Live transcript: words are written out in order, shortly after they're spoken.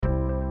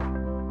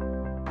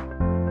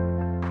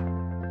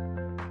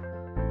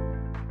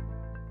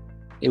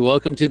Hey,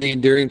 welcome to the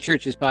Enduring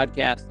Churches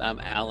podcast. I'm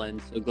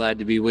Alan. So glad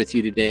to be with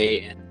you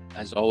today. And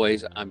as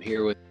always, I'm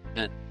here with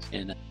Trent.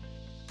 And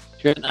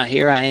Trent,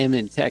 here I am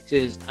in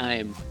Texas. I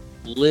am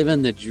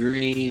living the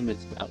dream.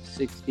 It's about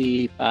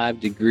 65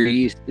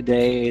 degrees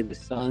today. The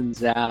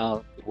sun's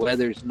out. The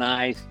weather's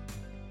nice.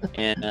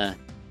 And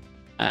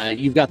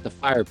you've got the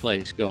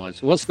fireplace going.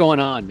 So what's going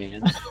on,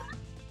 man?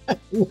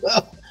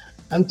 Well,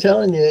 I'm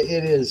telling you,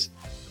 it is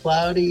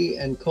cloudy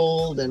and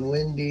cold and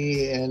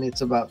windy, and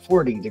it's about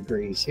 40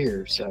 degrees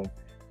here. So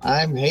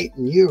I'm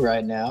hating you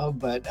right now,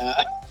 but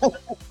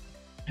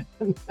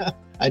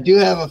I do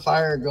have a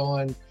fire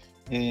going.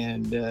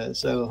 And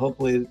so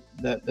hopefully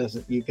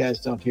that you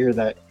guys don't hear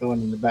that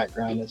going in the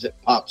background as it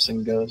pops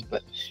and goes,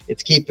 but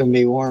it's keeping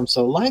me warm.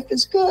 So life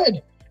is good.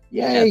 Yay.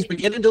 Yeah, it's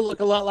beginning to look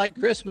a lot like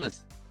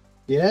Christmas.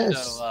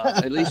 Yes. So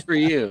at least for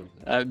you.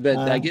 But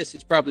I guess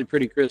it's probably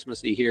pretty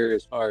Christmassy here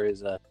as far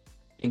as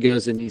it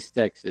goes in East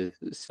Texas.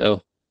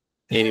 So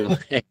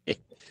anyway,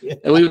 Yeah.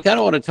 we kind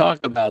of want to talk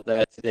about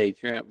that today,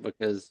 Trent,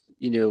 because,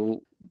 when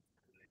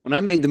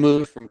I made the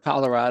move from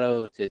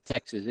Colorado to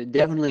Texas, it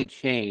definitely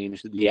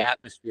changed the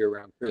atmosphere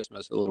around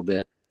Christmas a little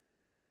bit.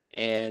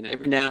 And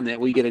every now and then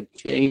we get a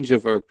change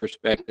of our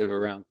perspective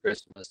around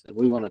Christmas. And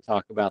we want to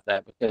talk about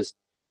that because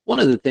one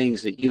of the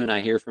things that you and I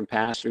hear from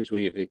pastors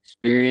we have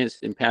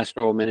experienced in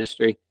pastoral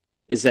ministry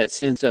is that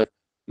sense of,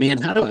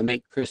 man, how do I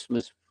make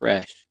Christmas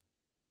fresh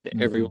to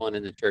everyone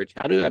in the church?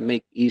 How do I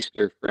make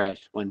Easter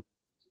fresh when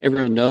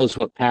everyone knows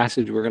what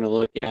passage we're going to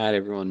look at?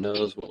 Everyone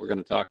knows what we're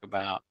going to talk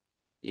about.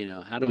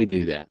 How do we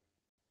do that?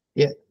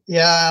 Yeah,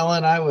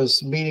 Alan, I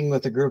was meeting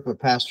with a group of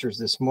pastors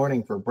this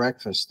morning for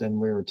breakfast, and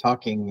we were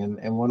talking,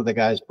 and one of the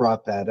guys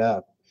brought that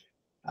up,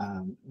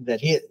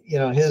 that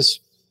his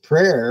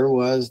prayer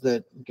was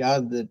that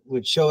God that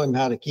would show him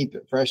how to keep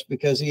it fresh,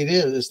 because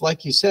it's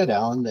like you said,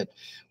 Alan, that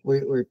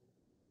we're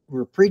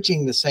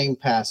preaching the same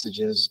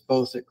passages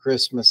both at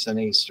Christmas and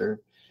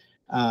Easter.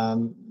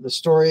 The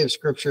story of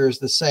Scripture is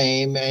the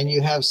same, and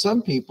you have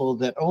some people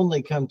that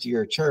only come to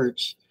your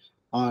church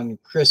on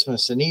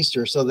Christmas and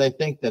Easter, so they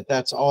think that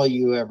that's all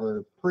you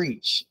ever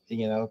preach,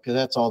 because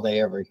that's all they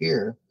ever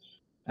hear.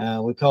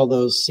 We call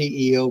those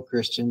CEO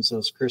Christians,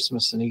 those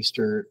Christmas and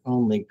Easter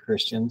only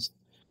Christians.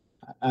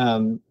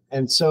 And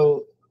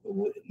so,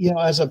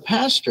 as a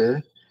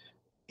pastor,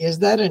 is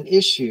that an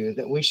issue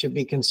that we should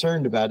be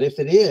concerned about? If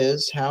it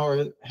is,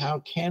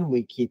 how can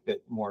we keep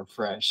it more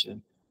fresh?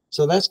 And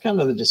so that's kind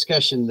of the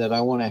discussion that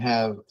I want to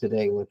have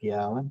today with you,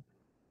 Alan.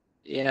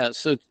 Yeah.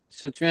 So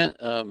Trent,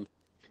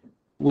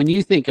 when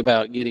you think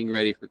about getting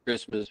ready for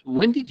Christmas,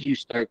 when did you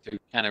start to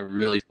kind of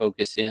really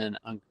focus in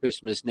on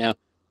Christmas? Now,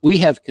 we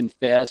have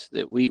confessed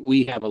that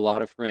we have a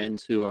lot of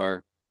friends who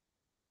are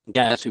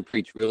guys who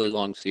preach really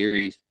long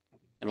series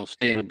and will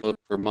stay in a book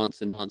for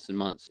months and months and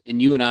months.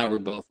 And you and I were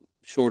both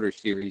shorter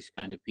series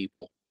kind of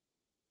people.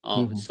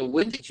 So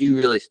when did you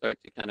really start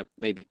to kind of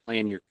maybe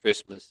plan your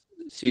Christmas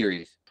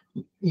series?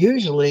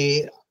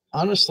 Usually,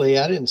 honestly,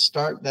 I didn't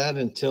start that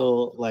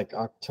until like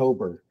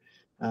October.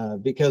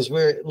 Because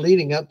we're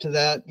leading up to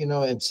that,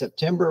 in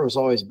September was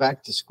always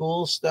back to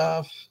school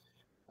stuff.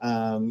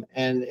 And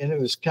it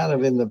was kind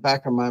of in the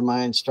back of my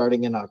mind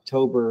starting in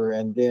October,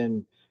 and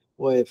then,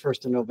 boy,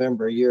 1st of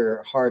November,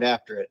 you're hard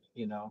after it,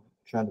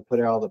 trying to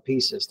put all the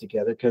pieces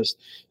together, because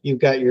you've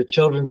got your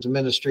children's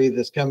ministry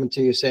that's coming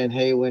to you saying,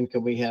 hey, when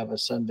can we have a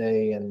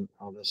Sunday and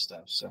all this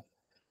stuff. So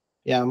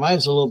yeah,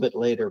 mine's a little bit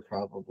later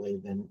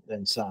probably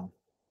than some.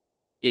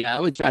 Yeah, I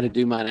would try to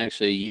do mine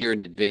actually a year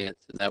in advance,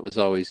 and that was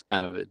always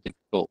kind of a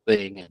difficult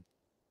thing. And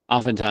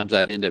oftentimes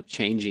I'd end up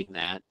changing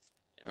that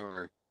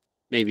or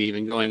maybe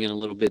even going in a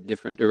little bit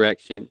different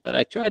direction. But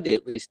I tried to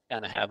at least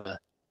kind of have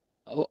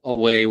a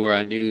way where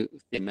I knew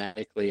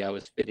thematically I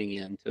was fitting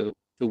into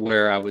to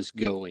where I was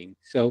going.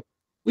 So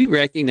we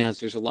recognize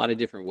there's a lot of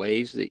different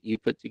ways that you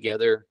put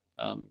together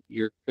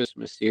your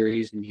Christmas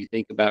series and you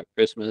think about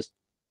Christmas.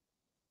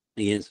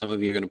 Again, some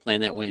of you are going to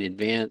plan that way in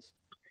advance.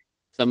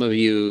 Some of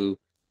you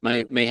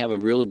may have a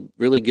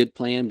really good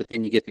plan, but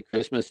then you get to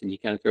Christmas and you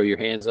kind of throw your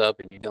hands up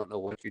and you don't know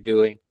what you're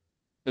doing.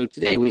 So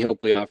today we hope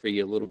we offer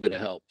you a little bit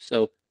of help.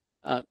 So,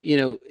 if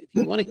you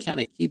want to kind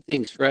of keep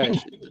things fresh,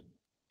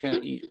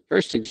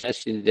 first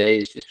suggestion today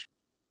is just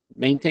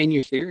maintain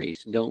your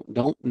series.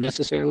 Don't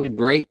necessarily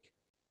break.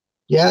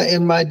 Yeah,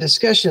 in my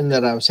discussion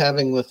that I was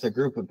having with a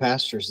group of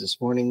pastors this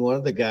morning, one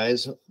of the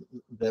guys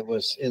that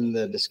was in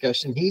the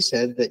discussion, he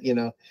said that,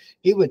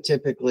 he would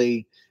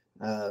typically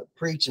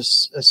preach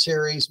a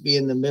series, be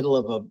in the middle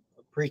of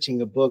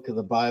preaching a book of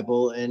the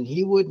Bible, and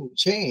he wouldn't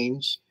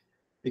change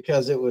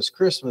because it was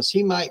Christmas.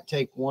 He might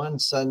take one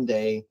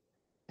Sunday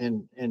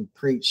and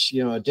preach,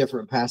 a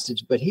different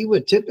passage, but he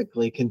would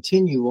typically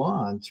continue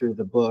on through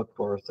the book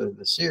or through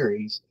the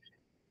series,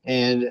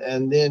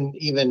 and then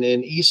even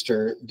in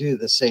Easter do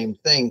the same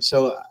thing.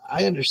 So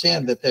I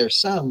understand that there's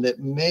some that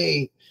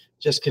may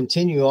just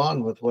continue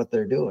on with what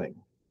they're doing.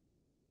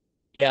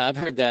 Yeah, I've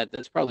heard that.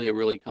 That's probably a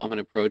really common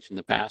approach in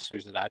the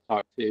pastors that I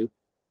talk to,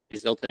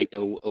 is they'll take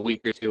a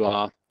week or two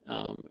off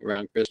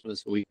around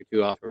Christmas, a week or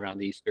two off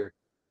around Easter,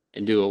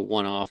 and do a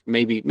one-off,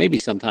 maybe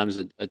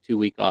sometimes a 2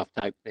 week off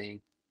type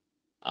thing.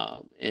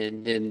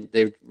 And then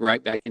they're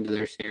right back into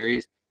their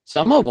series.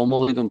 Some of them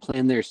will even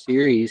plan their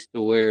series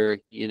to where,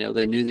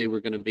 they knew they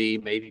were going to be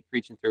maybe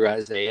preaching through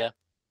Isaiah,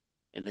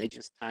 and they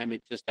just time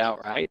it just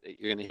outright that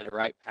you're going to hit the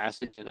right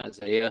passage in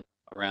Isaiah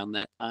around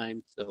that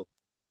time. So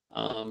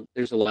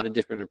there's a lot of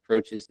different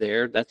approaches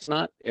there. That's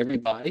not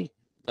everybody,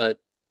 but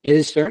it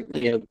is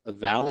certainly a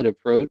valid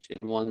approach,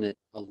 and one that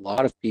a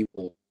lot of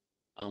people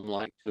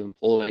like to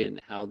employ in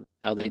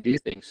how they do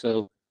things.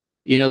 So,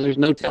 there's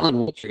no telling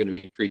what you're going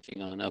to be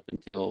preaching on up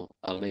until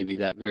maybe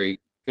that very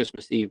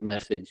Christmas Eve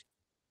message,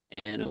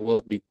 and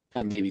we'll be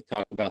maybe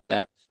talk about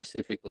that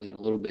specifically in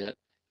a little bit.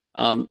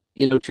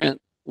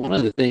 Trent, one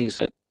of the things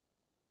that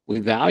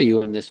we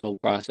value in this whole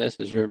process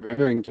is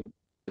remembering the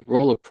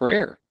role of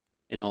prayer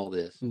in all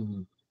this.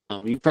 Mhm.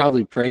 You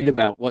probably prayed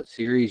about what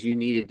series you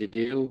needed to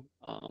do.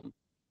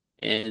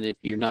 And if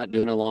you're not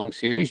doing a long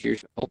series, you're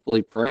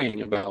hopefully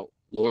praying about,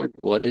 Lord,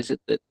 what is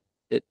it that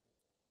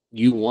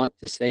you want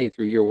to say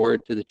through your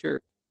word to the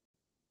church?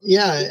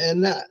 Yeah,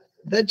 and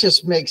that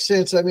just makes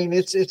sense. I mean,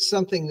 it's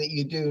something that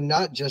you do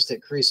not just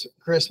at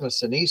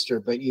Christmas and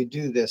Easter, but you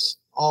do this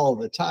all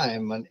the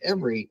time on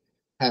every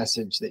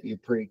passage that you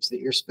preach, that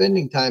you're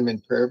spending time in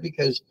prayer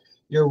because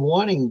you're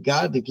wanting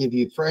God to give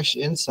you fresh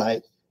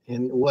insight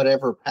in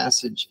whatever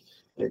passage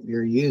that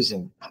you're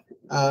using.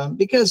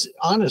 Because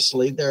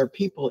honestly, there are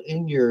people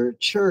in your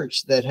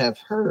church that have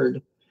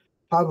heard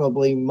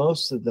probably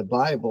most of the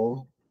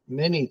Bible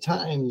many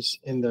times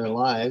in their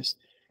lives.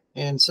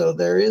 And so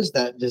there is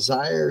that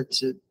desire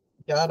to,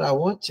 God, I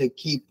want to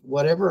keep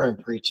whatever I'm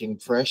preaching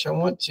fresh. I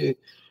want to,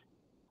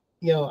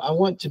 I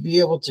want to be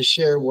able to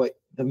share what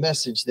the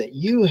message that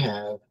you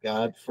have,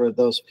 God, for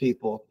those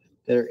people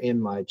that are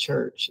in my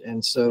church.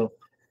 And so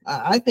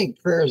I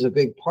think prayer is a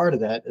big part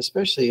of that,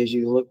 especially as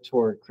you look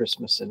toward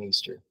Christmas and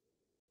Easter.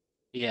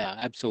 Yeah,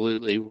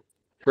 absolutely.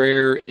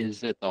 Prayer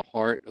is at the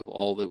heart of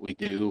all that we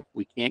do.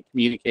 We can't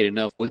communicate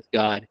enough with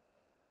God.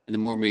 And the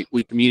more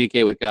we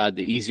communicate with God,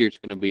 the easier it's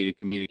going to be to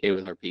communicate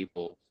with our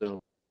people. So,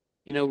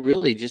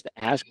 really just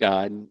ask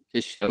God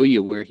to show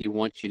you where He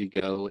wants you to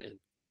go. And,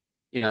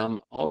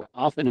 I'm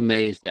often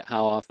amazed at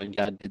how often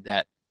God did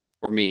that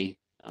for me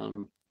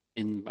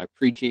in my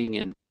preaching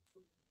and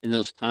in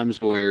those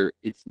times where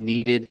it's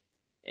needed.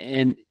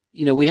 And,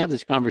 we have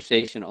this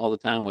conversation all the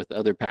time with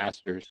other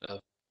pastors of,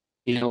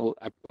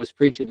 I was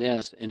preaching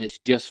this, and it's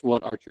just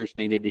what our church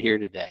needed to hear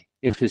today.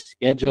 It was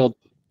scheduled.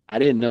 I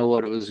didn't know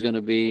what it was going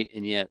to be,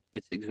 and yet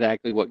it's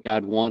exactly what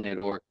God wanted.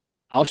 Or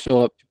I'll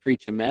show up to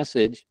preach a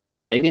message.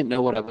 They didn't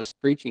know what I was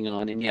preaching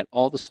on, and yet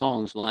all the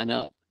songs line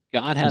up.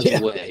 God has a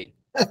Yeah. way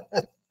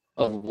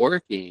of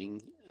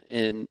working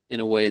in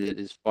a way that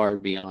is far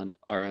beyond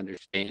our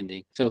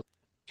understanding. So,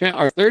 Trent,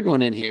 our third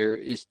one in here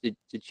is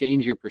to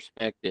change your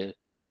perspective.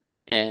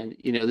 And,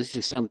 this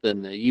is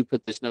something that you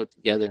put this note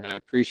together, and I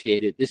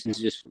appreciate it. This is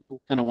just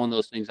kind of one of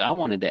those things I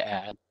wanted to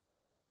add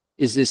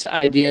is this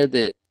idea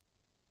that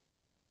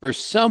for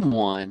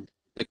someone,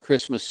 the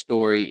Christmas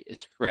story is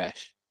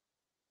fresh.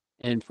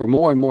 And for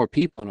more and more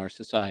people in our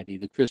society,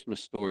 the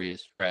Christmas story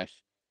is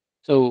fresh.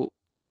 So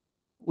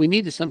we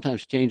need to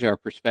sometimes change our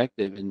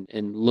perspective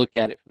and look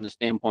at it from the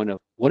standpoint of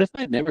what if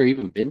I'd never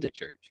even been to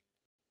church?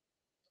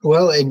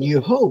 Well, and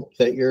you hope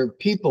that your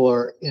people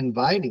are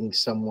inviting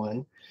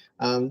someone.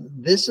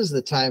 This is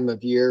the time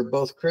of year,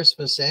 both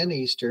Christmas and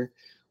Easter,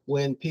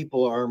 when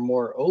people are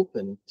more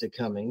open to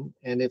coming.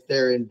 And if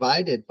they're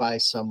invited by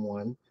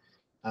someone,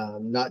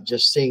 not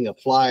just seeing a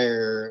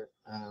flyer,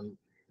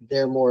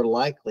 they're more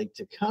likely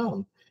to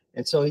come.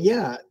 And so,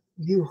 yeah,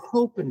 you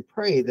hope and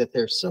pray that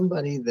there's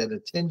somebody that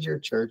attends your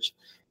church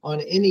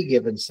on any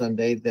given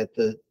Sunday that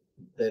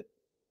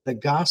the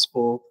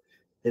gospel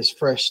is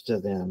fresh to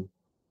them.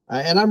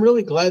 And I'm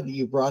really glad that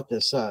you brought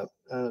this up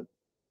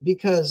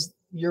because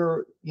we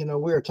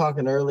were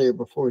talking earlier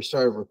before we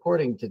started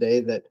recording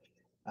today that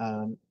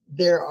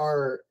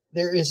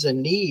there is a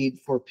need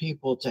for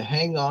people to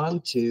hang on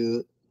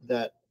to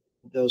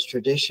those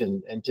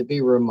traditions and to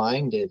be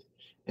reminded.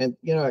 And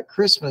at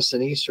Christmas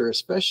and Easter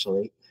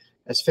especially,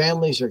 as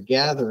families are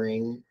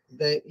gathering,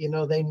 they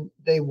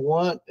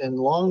want and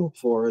long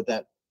for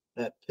that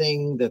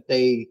thing that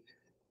they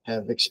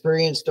have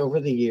experienced over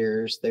the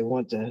years. They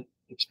want to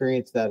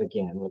experience that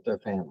again with their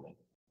family.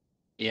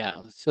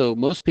 Yeah. So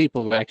most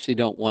people actually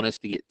don't want us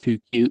to get too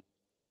cute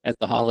at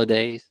the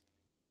holidays.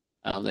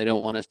 They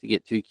don't want us to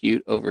get too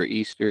cute over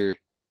Easter.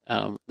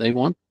 They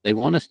want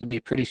us to be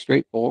pretty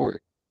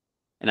straightforward,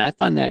 and I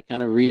find that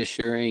kind of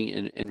reassuring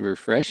and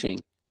refreshing.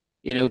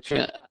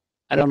 Trent,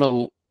 I don't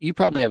know. You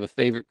probably have a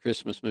favorite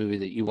Christmas movie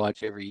that you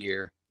watch every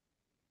year.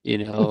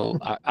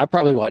 I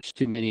probably watch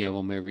too many of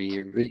them every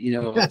year, but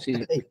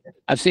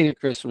I've seen A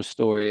Christmas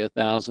Story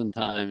 1,000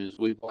 times.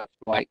 We've watched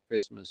White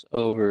Christmas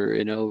over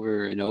and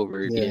over and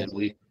over again.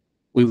 Yes.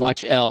 We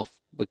watch Elf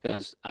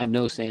because I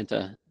know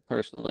Santa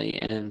personally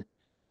and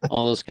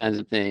all those kinds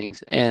of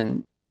things.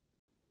 And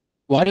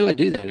why do I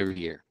do that every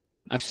year?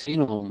 I've seen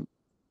them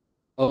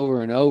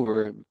over and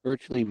over,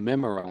 virtually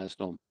memorized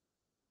them.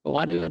 But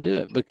why do I do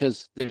it?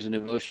 Because there's an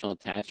emotional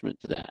attachment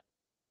to that.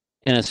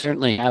 And I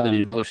certainly have an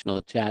emotional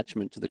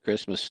attachment to the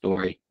Christmas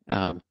story.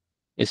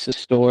 It's a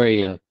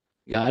story of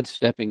God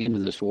stepping into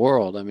this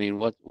world. I mean,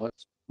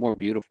 what's more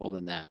beautiful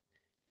than that?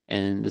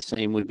 And the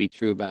same would be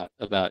true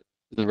about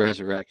the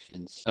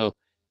resurrection. So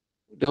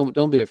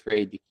don't be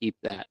afraid to keep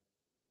that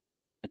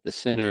at the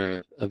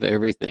center of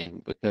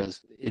everything,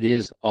 because it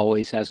is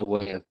always has a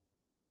way of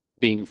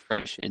being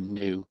fresh and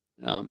new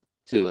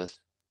to us.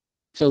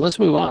 So let's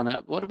move on.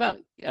 What about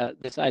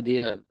this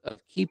idea of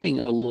keeping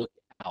a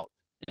lookout,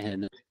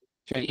 and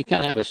you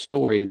kind of have a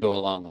story to go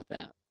along with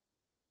that?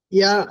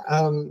 Yeah.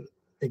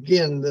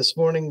 Again, this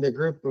morning, the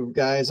group of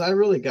guys, I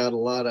really got a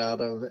lot out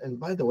of. And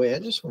by the way, I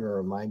just want to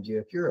remind you,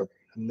 if you're a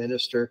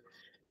minister,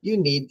 you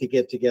need to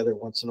get together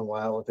once in a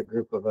while with a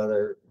group of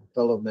other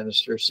fellow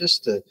ministers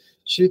just to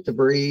shoot the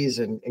breeze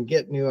and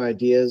get new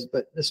ideas.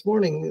 But this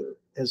morning,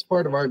 as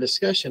part of our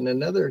discussion,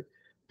 another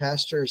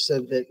pastor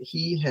said that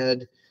he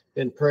had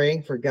been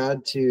praying for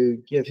God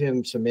to give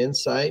him some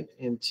insight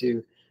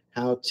into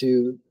how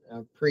to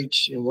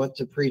preach and what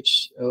to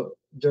preach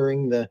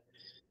during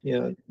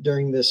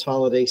during this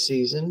holiday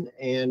season.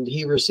 And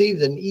he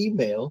received an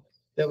email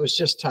that was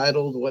just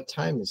titled, "What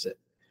time is it?"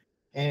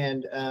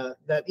 And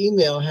that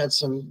email had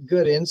some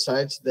good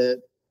insights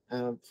that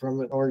from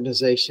an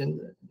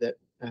organization that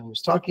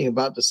was talking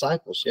about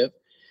discipleship.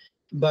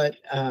 But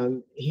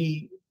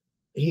he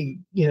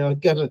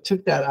kind of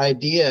took that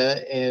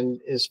idea and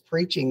is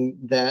preaching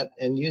that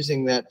and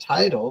using that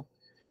title,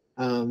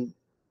 um,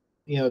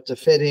 to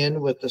fit in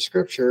with the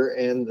scripture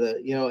and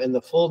in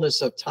the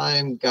fullness of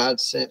time, God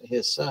sent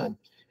his son.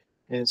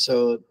 And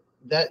so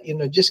that,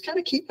 just kind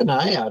of keep an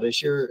eye out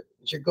as you're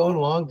going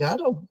along.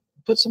 God will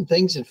put some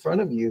things in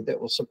front of you that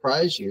will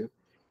surprise you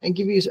and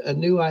give you a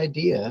new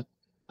idea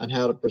on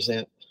how to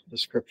present the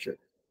scripture.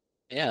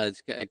 Yeah,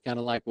 it's kind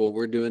of like what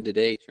we're doing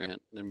today,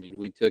 Trent. I mean,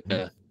 we took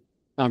a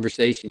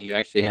conversation you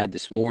actually had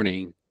this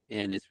morning,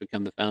 and it's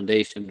become the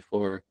foundation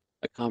for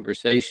a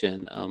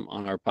conversation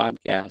on our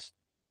podcast.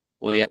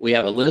 We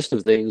have a list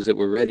of things that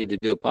we're ready to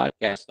do a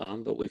podcast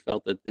on, but we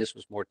felt that this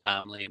was more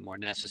timely and more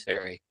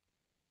necessary.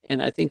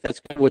 And I think that's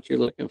kind of what you're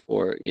looking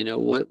for.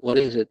 What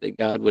is it that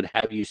God would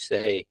have you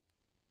say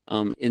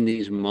in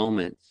these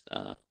moments?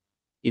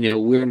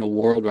 We're in a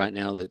world right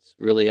now that's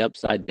really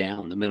upside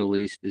down. The Middle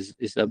East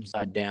is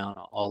upside down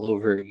all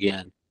over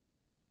again.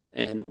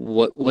 And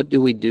what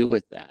do we do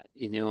with that?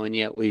 And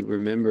yet we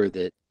remember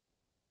that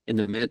in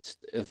the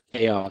midst of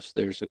chaos,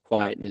 there's a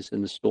quietness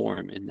in the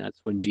storm, and that's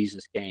when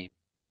Jesus came.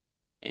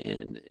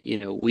 And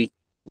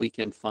we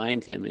can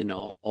find him in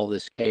all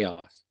this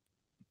chaos,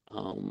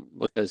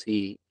 because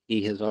he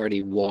has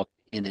already walked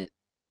in it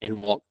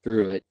and walked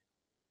through it,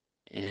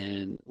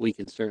 and we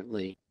can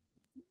certainly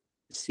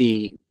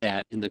see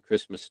that in the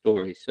Christmas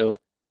story. So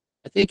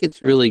I think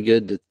it's really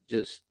good to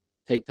just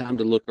take time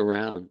to look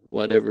around,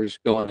 whatever's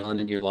going on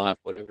in your life,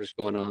 whatever's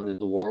going on in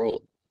the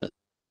world,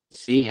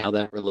 see how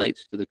that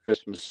relates to the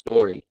Christmas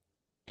story.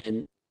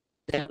 And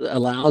that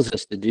allows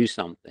us to do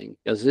something,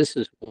 because this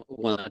is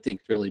one I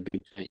think is really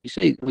big. You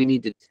say we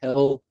need to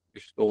tell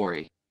your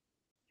story.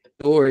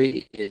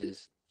 Story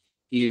is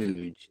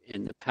huge,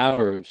 and the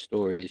power of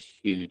story is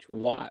huge.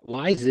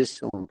 Why is this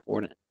so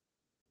important?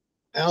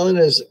 Alan,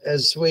 as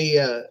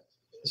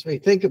we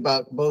think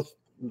about both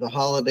the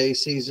holiday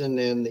season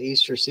and the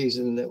Easter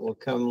season that will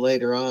come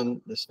later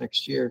on this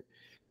next year,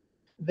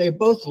 they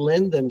both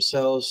lend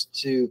themselves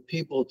to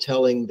people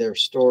telling their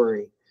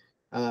story.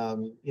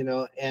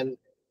 And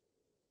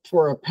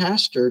for a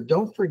pastor,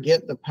 don't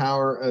forget the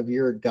power of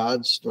your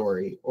God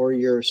story, or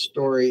your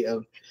story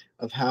of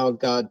how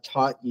God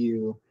taught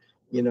you,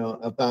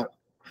 about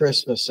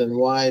Christmas and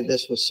why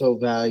this was so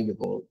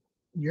valuable.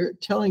 You're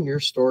telling your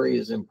story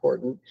is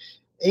important.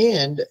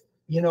 And,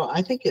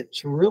 I think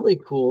it's really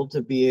cool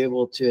to be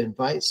able to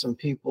invite some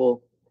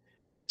people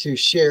to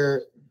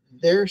share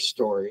their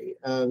story.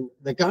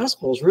 The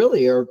Gospels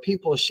really are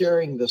people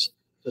sharing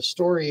the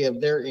story of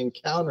their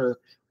encounter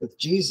with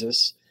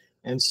Jesus.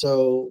 And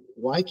so,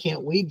 why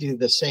can't we do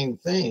the same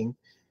thing?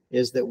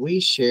 Is that we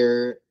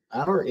share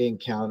our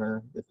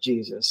encounter with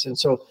Jesus. And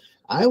so,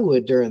 I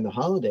would, during the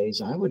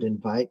holidays, I would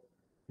invite,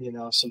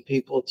 some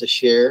people to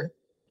share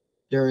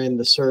during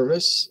the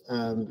service.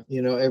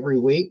 Every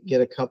week,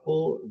 get a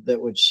couple that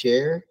would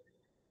share.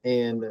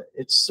 And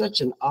it's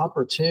such an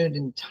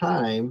opportune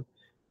time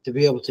to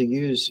be able to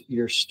use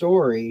your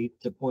story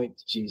to point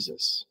to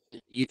Jesus.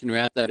 You can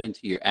wrap that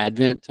into your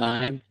Advent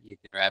time. You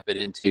can wrap it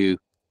into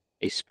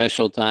a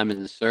special time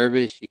in the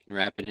service. You can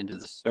wrap it into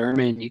the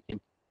sermon. You can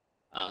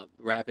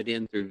wrap it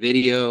in through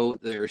video.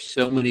 There are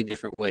so many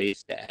different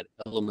ways to add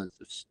elements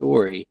of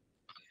story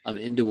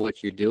into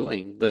what you're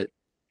doing. But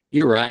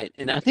you're right.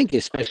 And I think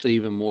especially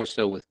even more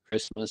so with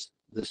Christmas,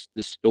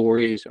 the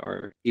stories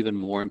are even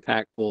more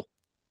impactful.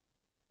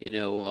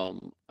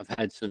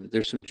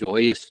 There's some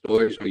joyous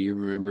stories where you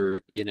remember,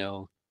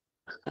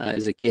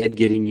 as a kid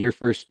getting your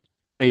first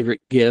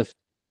favorite gift.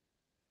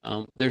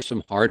 There's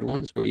some hard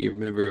ones where you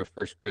remember a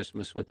first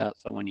Christmas without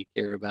someone you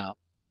care about.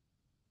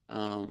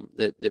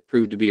 that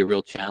proved to be a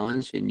real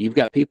challenge. And you've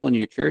got people in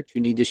your church who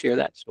need to share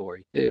that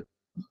story too.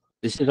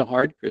 This is a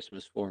hard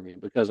Christmas for me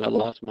because I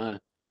lost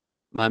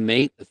my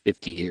mate of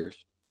 50 years,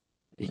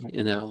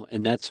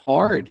 and that's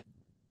hard.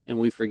 And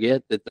we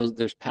forget that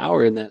there's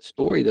power in that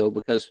story though,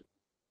 because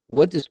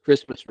what does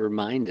Christmas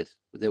remind us?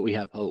 That we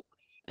have hope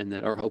and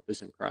that our hope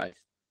is in Christ.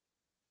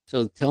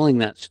 So telling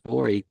that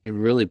story can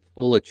really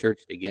pull a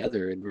church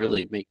together and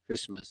really make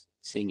Christmas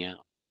sing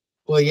out.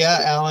 Well,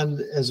 yeah,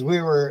 Alan, as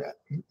we were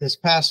this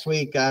past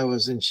week, I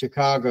was in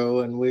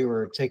Chicago and we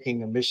were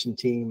taking a mission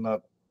team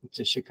up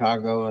to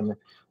Chicago. And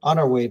on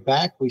our way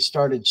back, we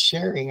started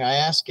sharing. I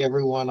asked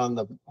everyone on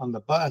the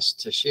bus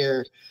to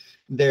share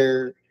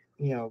their,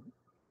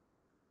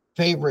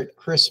 favorite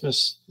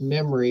Christmas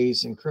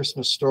memories and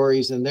Christmas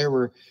stories. And there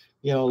were,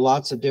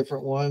 lots of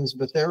different ones,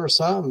 but there were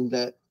some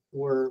that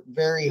were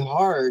very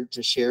hard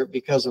to share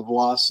because of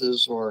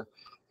losses or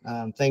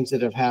things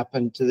that have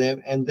happened to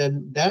them. And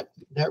then that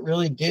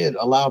really did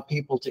allow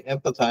people to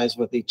empathize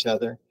with each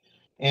other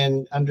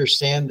and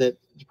understand that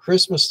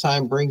Christmas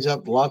time brings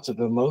up lots of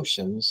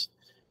emotions.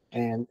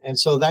 And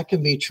so that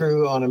can be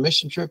true on a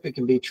mission trip. It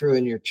can be true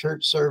in your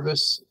church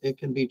service. It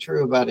can be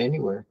true about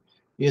anywhere,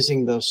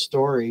 using those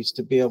stories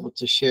to be able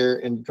to share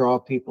and draw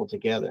people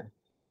together.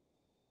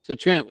 So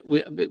Trent,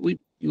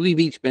 we've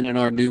each been in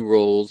our new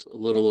roles a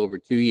little over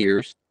 2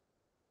 years.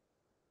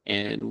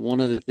 And one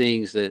of the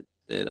things that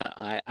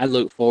I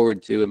look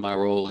forward to in my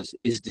role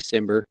is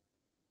December,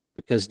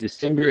 because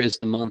December is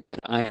the month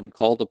that I am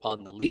called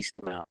upon the least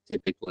amount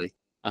typically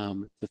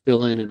to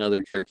fill in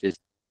other churches.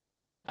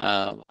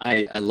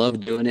 I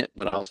love doing it,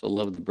 but I also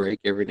love the break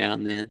every now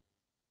and then.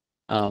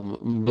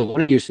 But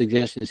one of your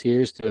suggestions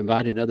here is to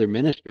invite another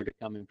minister to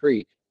come and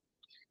preach.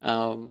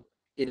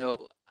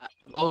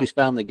 I've always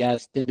found that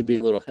guys tend to be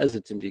a little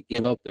hesitant to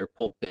give up their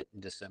pulpit in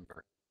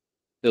December.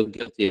 Feel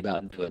guilty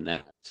about doing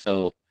that.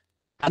 So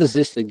how does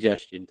this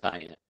suggestion tie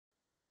in?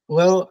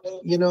 Well,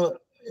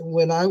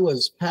 when I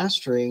was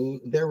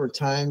pastoring, there were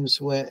times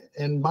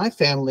and my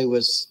family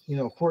was,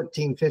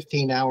 14,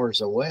 15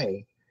 hours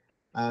away.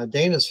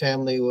 Dana's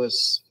family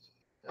was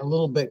a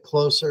little bit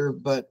closer,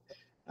 but,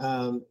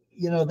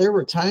 there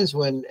were times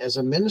when, as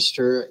a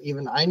minister,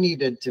 even I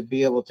needed to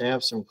be able to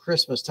have some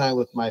Christmas time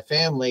with my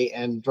family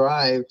and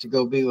drive to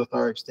go be with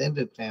our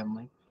extended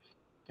family.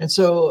 And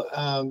so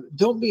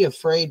don't be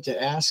afraid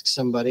to ask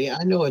somebody.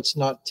 I know it's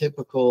not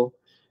typical,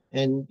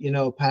 and,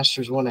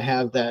 pastors want to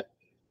have that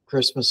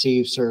Christmas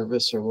Eve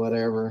service or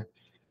whatever.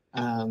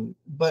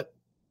 But,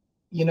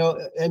 in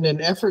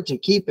an effort to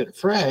keep it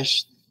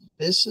fresh,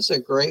 this is a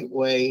great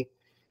way,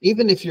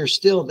 even if you're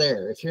still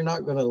there, if you're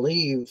not going to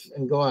leave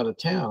and go out of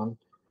town,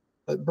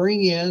 but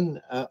bring in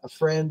a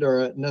friend or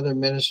another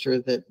minister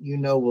that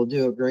will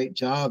do a great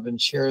job and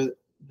share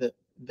that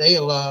they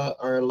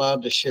are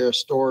allowed to share a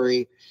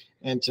story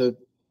and to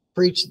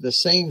preach the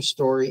same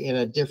story in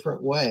a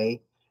different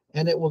way,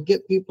 and it will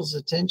get people's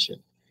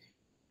attention.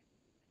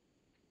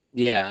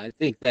 Yeah, I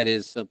think that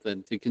is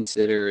something to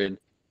consider. And,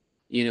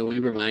 we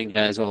remind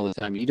guys all the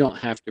time, you don't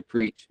have to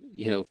preach,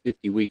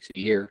 50 weeks a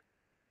year.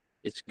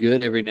 It's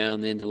good every now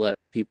and then to let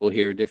people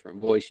hear a different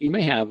voice. You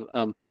may have,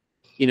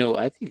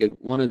 I think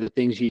one of the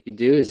things you could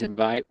do is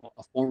invite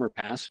a former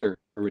pastor,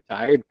 a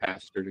retired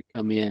pastor, to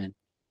come in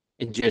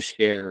and just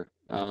share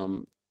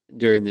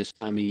during this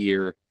time of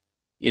year.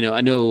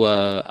 I know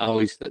I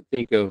always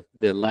think of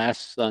the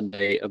last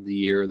Sunday of the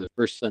year, the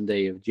first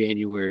Sunday of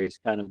January is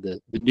kind of the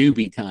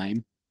newbie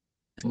time,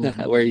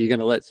 where you're going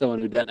to let someone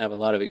who doesn't have a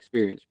lot of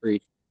experience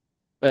preach.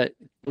 But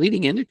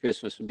leading into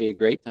Christmas would be a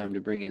great time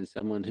to bring in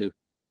someone who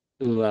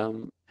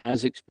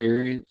has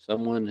experience,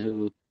 someone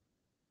who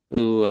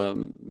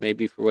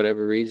maybe for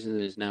whatever reason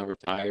is now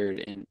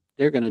retired, and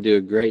they're going to do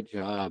a great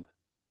job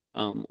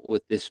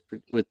with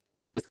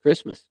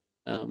Christmas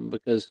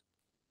because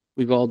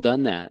we've all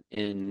done that.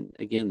 And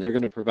again, they're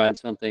going to provide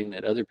something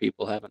that other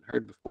people haven't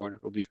heard before, and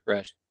it'll be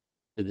fresh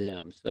to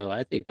them. So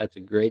I think that's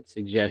a great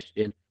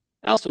suggestion.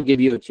 Also give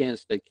you a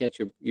chance to catch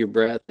your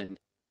breath and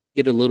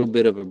get a little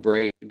bit of a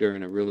break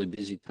during a really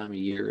busy time of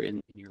year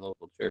in your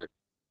local church.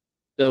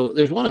 So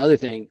there's one other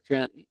thing,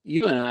 Trent.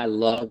 You and I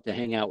love to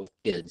hang out with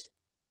kids.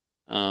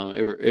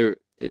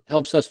 It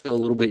helps us feel a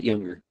little bit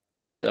younger.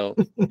 So,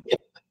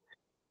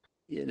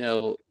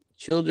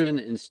 children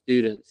and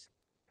students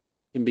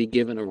can be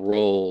given a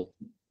role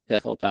to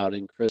help out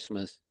in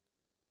Christmas.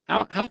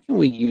 How can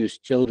we use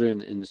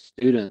children and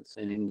students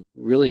and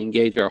really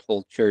engage our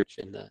whole church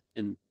in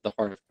the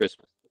heart of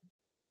Christmas?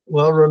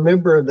 Well,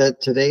 remember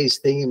that today's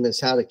theme is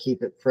how to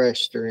keep it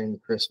fresh during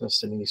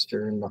Christmas and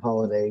Easter and the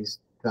holidays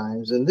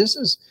times. And this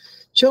is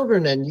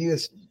children and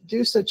youth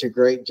do such a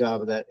great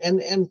job of that.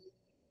 And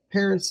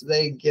parents,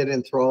 they get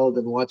enthralled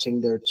in watching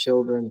their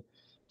children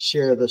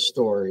share the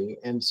story.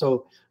 And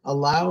so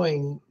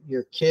allowing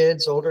your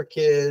kids, older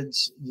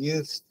kids,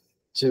 youth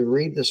to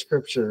read the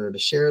scripture, to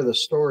share the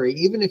story,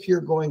 even if you're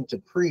going to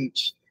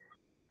preach,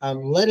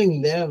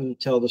 letting them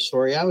tell the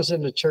story. I was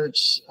in a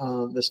church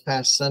this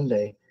past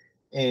Sunday,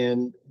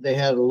 and they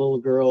had a little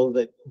girl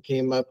that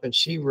came up and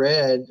she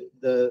read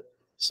the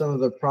some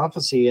of the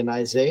prophecy in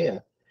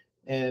Isaiah.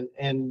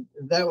 And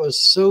that was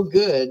so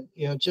good,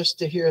 just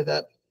to hear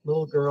that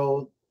little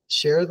girl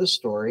share the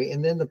story.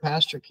 And then the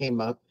pastor came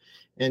up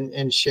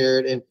and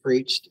shared and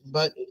preached,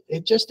 but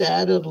it just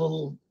added a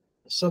little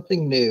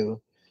something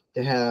new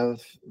to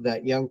have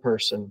that young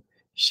person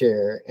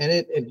share. And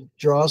it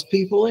draws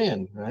people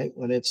in, right?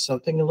 When it's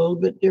something a little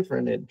bit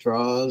different, it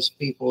draws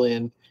people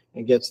in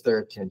and gets their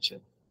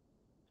attention.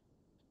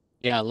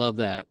 Yeah, I love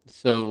that.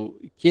 So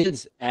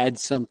kids add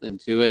something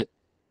to it.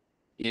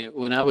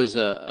 When I was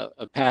a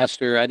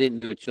pastor, I didn't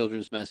do a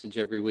children's message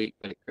every week,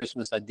 but at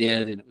Christmas I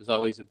did, and it was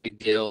always a big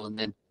deal. And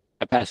then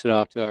I passed it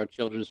off to our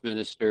children's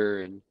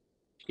minister, and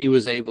he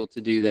was able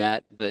to do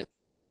that. But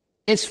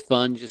it's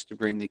fun just to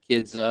bring the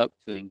kids up,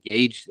 to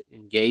engage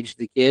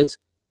the kids,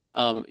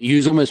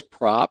 use them as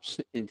props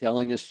in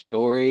telling a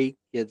story.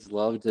 Kids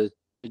love to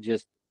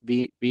just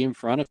be in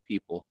front of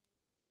people.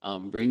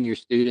 Bring your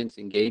students,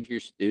 engage your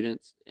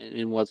students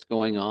in what's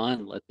going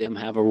on, let them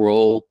have a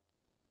role.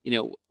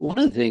 One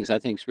of the things I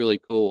think is really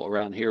cool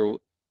around here,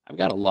 I've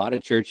got a lot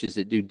of churches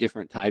that do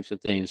different types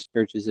of things,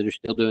 churches that are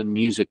still doing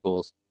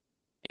musicals,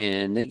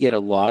 and they get a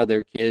lot of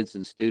their kids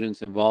and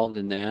students involved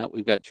in that.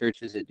 We've got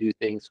churches that do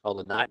things called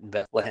the Night in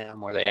Bethlehem,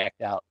 where they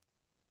act out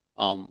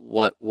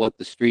what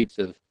the streets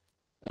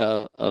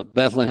of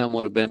Bethlehem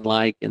would have been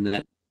like in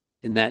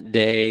that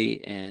day,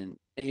 and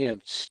they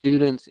have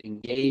students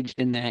engaged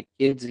in that,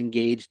 kids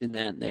engaged in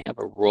that, and they have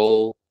a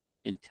role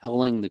in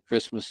telling the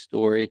Christmas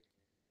story.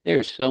 There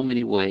are so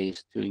many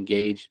ways to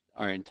engage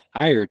our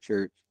entire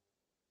church,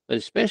 but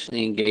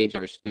especially engage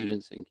our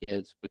students and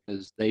kids,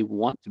 because they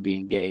want to be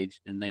engaged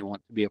and they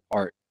want to be a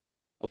part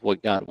of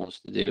what God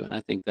wants to do. And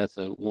I think that's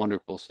a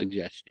wonderful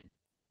suggestion.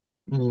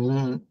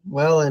 Mm-hmm.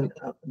 Well, and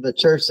the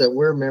church that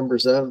we're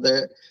members of,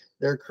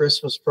 their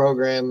Christmas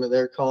program,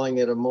 they're calling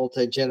it a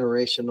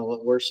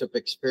multi-generational worship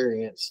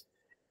experience.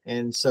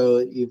 And so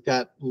you've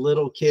got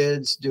little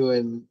kids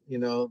doing,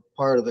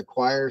 part of the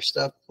choir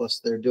stuff, plus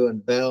they're doing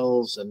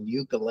bells and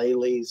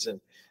ukuleles, and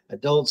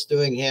adults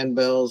doing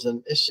handbells,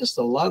 and it's just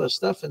a lot of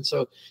stuff. And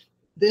so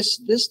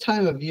this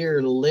time of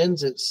year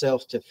lends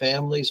itself to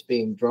families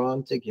being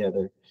drawn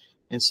together.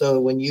 And so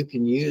when you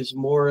can use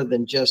more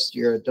than just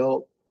your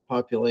adult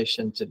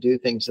population to do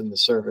things in the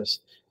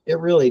service, it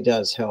really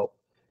does help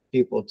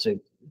people to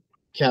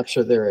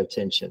capture their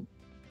attention.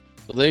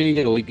 Well, there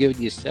you go. We've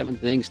given you 7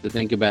 things to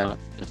think about,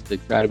 just to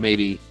try to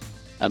maybe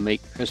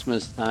make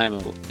Christmas time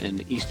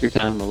and Easter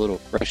time a little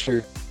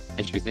fresher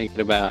as you're thinking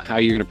about how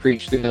you're going to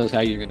preach through those, how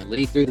you're going to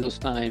lead through those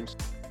times.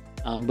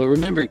 But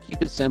remember,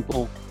 keep it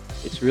simple.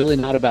 It's really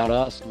not about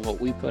us and what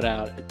we put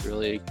out. It's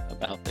really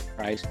about that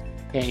Christ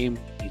came,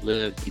 he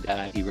lived, he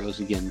died, he rose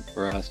again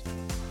for us.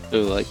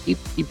 So keep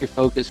your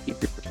focus,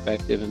 keep your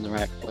perspective in the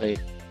right place.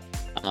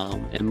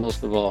 And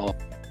most of all,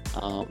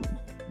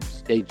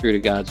 stay true to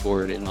God's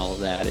word and all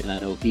of that. And I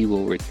know he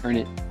will return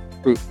it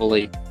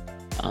fruitfully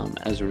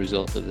as a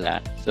result of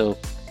that. So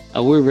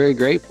we're very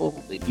grateful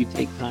that you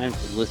take time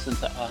to listen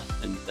to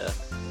us and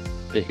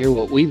to hear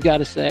what we've got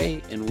to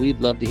say. And we'd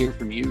love to hear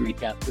from you.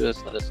 Reach out to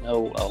us. Let us know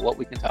what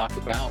we can talk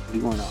about. We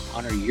want to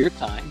honor your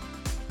time.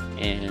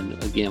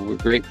 And again, we're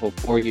grateful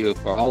for you,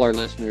 for all our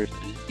listeners.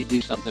 And if you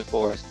do something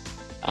for us,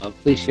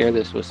 please share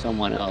this with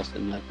someone else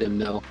and let them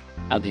know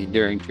how the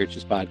Enduring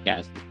Churches podcast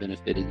has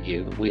benefited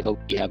you. And we hope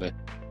you have a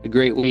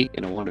great week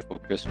and a wonderful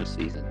Christmas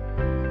season.